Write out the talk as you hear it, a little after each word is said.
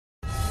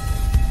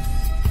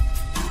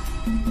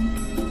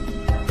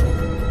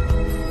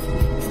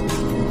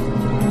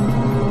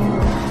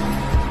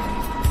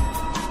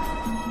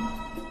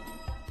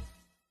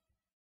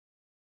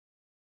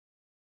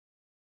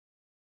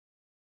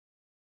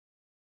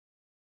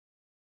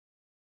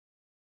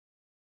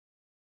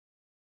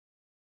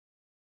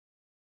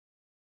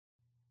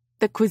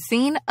The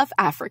cuisine of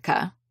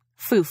Africa,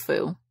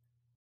 Fufu.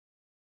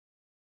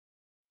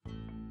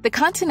 The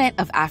continent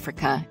of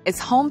Africa is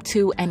home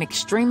to an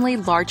extremely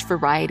large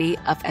variety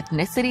of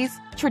ethnicities,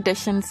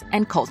 traditions,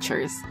 and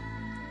cultures.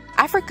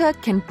 Africa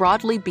can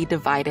broadly be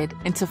divided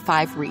into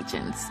 5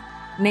 regions,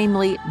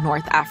 namely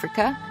North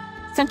Africa,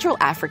 Central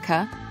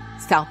Africa,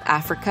 South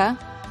Africa,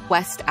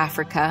 West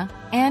Africa,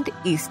 and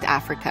East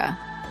Africa.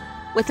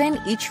 Within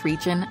each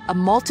region, a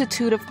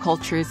multitude of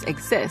cultures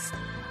exist,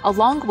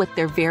 along with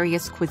their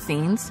various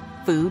cuisines,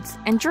 foods,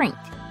 and drink.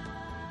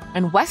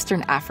 In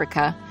Western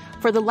Africa,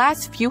 for the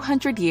last few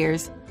hundred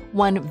years,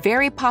 one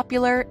very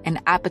popular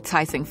and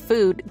appetizing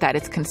food that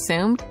is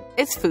consumed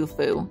is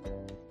fufu.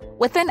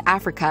 Within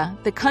Africa,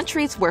 the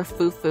countries where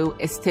fufu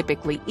is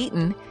typically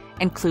eaten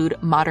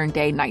include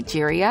modern-day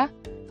Nigeria,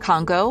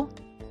 Congo,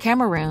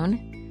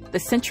 Cameroon, the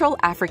Central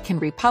African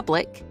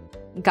Republic,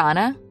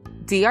 Ghana,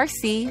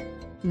 DRC,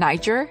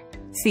 Niger,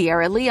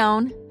 Sierra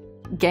Leone,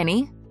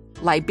 Guinea,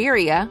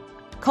 Liberia,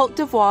 Côte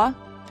d'Ivoire,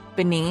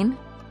 Benin,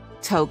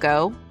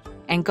 Togo,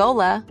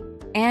 Angola,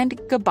 and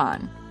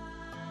Gabon.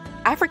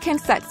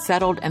 Africans that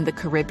settled in the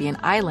Caribbean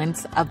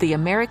islands of the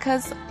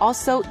Americas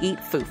also eat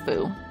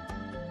fufu.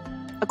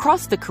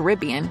 Across the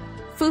Caribbean,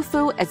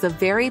 fufu is a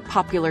very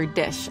popular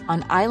dish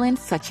on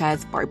islands such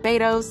as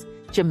Barbados,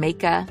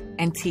 Jamaica,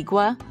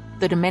 Antigua,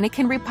 the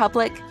Dominican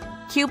Republic,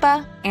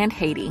 Cuba, and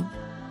Haiti.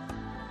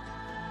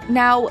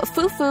 Now,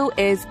 fufu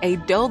is a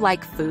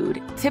dough-like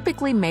food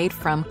typically made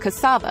from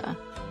cassava.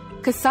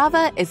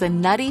 Cassava is a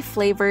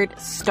nutty-flavored,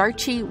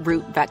 starchy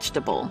root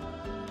vegetable.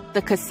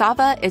 The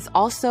cassava is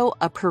also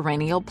a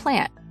perennial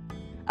plant.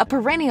 A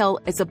perennial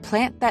is a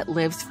plant that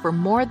lives for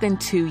more than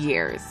 2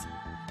 years.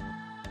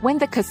 When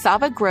the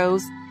cassava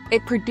grows,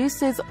 it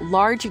produces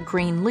large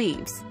green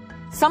leaves,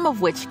 some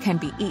of which can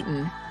be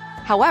eaten.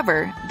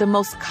 However, the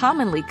most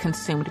commonly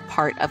consumed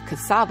part of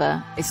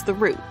cassava is the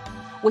root,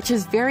 which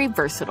is very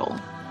versatile.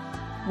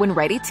 When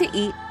ready to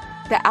eat,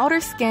 the outer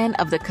skin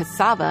of the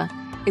cassava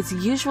is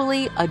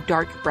usually a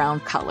dark brown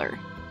color.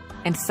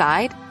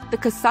 Inside, the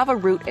cassava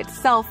root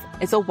itself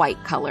is a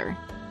white color.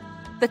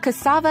 The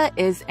cassava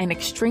is an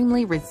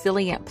extremely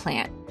resilient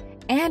plant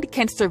and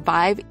can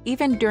survive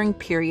even during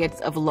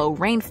periods of low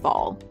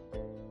rainfall.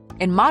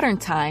 In modern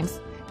times,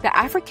 the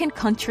African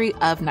country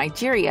of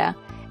Nigeria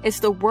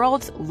is the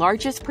world's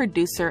largest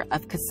producer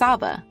of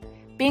cassava,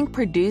 being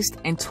produced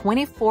in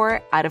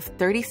 24 out of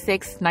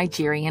 36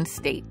 Nigerian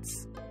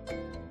states.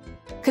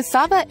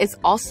 Cassava is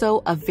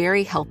also a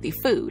very healthy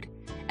food,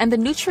 and the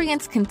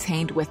nutrients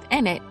contained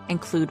within it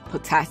include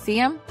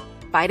potassium,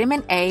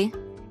 vitamin A,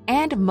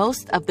 and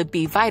most of the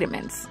B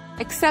vitamins,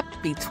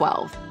 except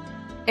B12.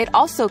 It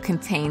also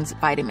contains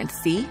vitamin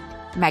C,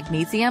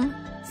 magnesium,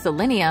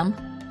 selenium,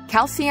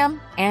 calcium,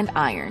 and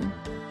iron.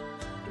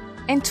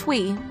 In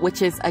Twi,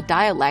 which is a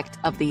dialect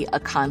of the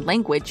Akan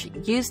language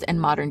used in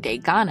modern-day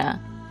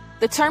Ghana,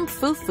 the term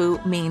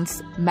fufu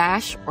means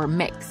mash or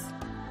mix.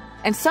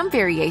 And some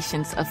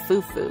variations of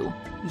fufu,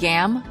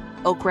 yam,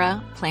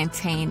 okra,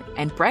 plantain,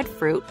 and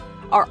breadfruit,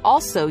 are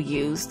also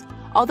used,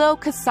 although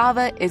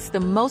cassava is the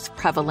most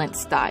prevalent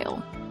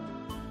style.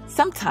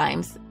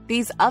 Sometimes,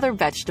 these other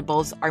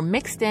vegetables are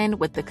mixed in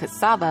with the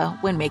cassava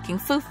when making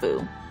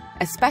fufu,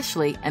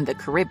 especially in the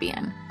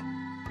Caribbean.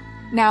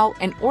 Now,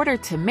 in order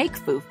to make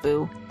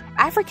fufu,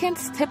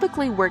 Africans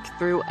typically work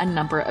through a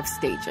number of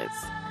stages.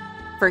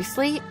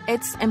 Firstly,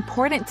 it's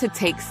important to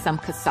take some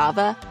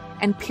cassava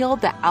and peel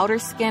the outer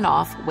skin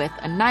off with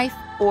a knife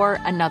or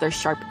another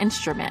sharp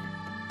instrument.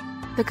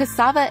 The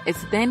cassava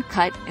is then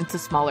cut into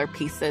smaller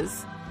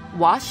pieces,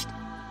 washed,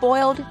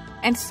 boiled,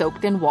 and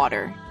soaked in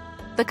water.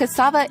 The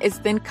cassava is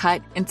then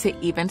cut into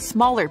even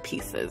smaller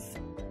pieces.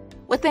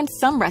 Within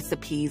some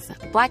recipes,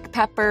 black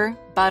pepper,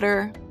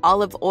 butter,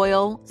 olive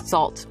oil,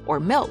 salt, or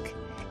milk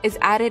is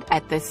added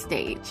at this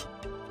stage.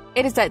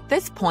 It is at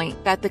this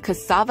point that the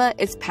cassava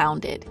is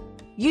pounded,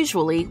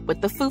 usually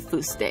with the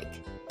fufu stick.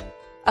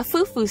 A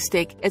fufu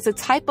stick is a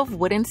type of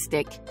wooden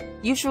stick,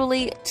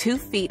 usually 2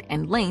 feet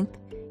in length,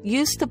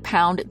 used to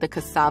pound the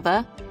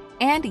cassava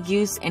and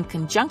used in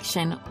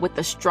conjunction with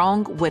a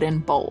strong wooden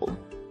bowl.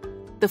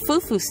 The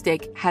fufu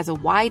stick has a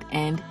wide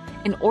end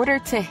in order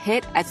to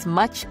hit as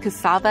much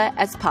cassava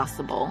as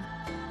possible.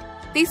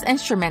 These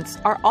instruments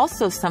are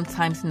also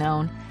sometimes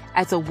known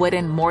as a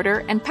wooden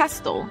mortar and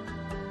pestle.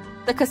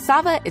 The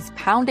cassava is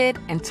pounded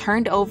and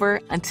turned over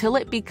until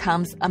it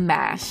becomes a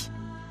mash.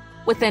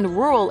 Within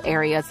rural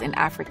areas in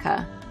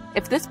Africa,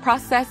 if this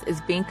process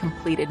is being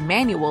completed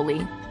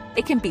manually,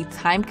 it can be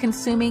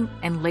time-consuming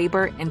and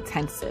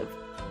labor-intensive.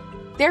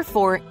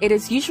 Therefore, it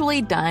is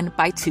usually done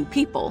by 2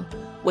 people,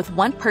 with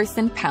one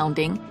person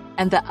pounding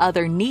and the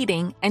other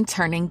kneading and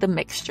turning the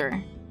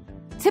mixture.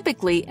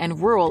 Typically, in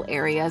rural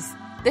areas,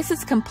 This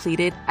is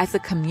completed as a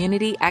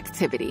community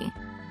activity.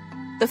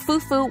 The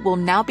fufu will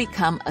now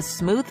become a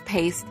smooth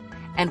paste,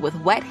 and with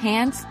wet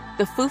hands,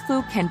 the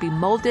fufu can be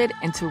molded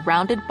into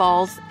rounded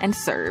balls and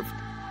served.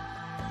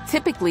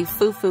 Typically,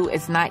 fufu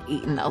is not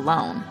eaten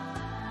alone.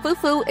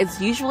 Fufu is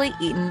usually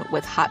eaten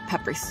with hot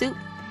pepper soup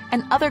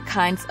and other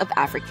kinds of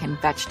African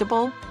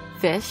vegetable,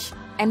 fish,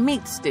 and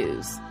meat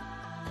stews.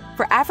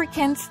 For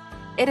Africans,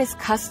 it is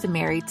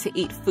customary to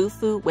eat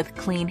fufu with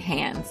clean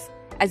hands,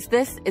 as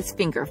this is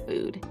finger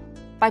food.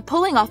 By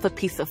pulling off a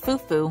piece of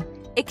fufu,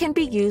 it can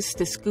be used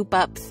to scoop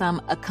up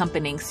some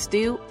accompanying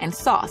stew and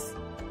sauce,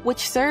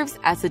 which serves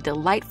as a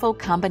delightful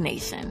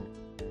combination.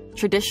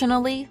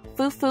 Traditionally,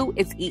 fufu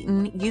is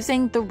eaten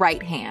using the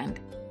right hand.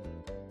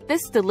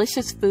 This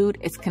delicious food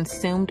is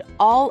consumed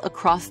all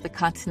across the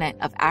continent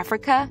of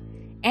Africa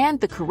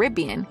and the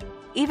Caribbean,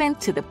 even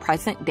to the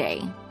present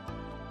day.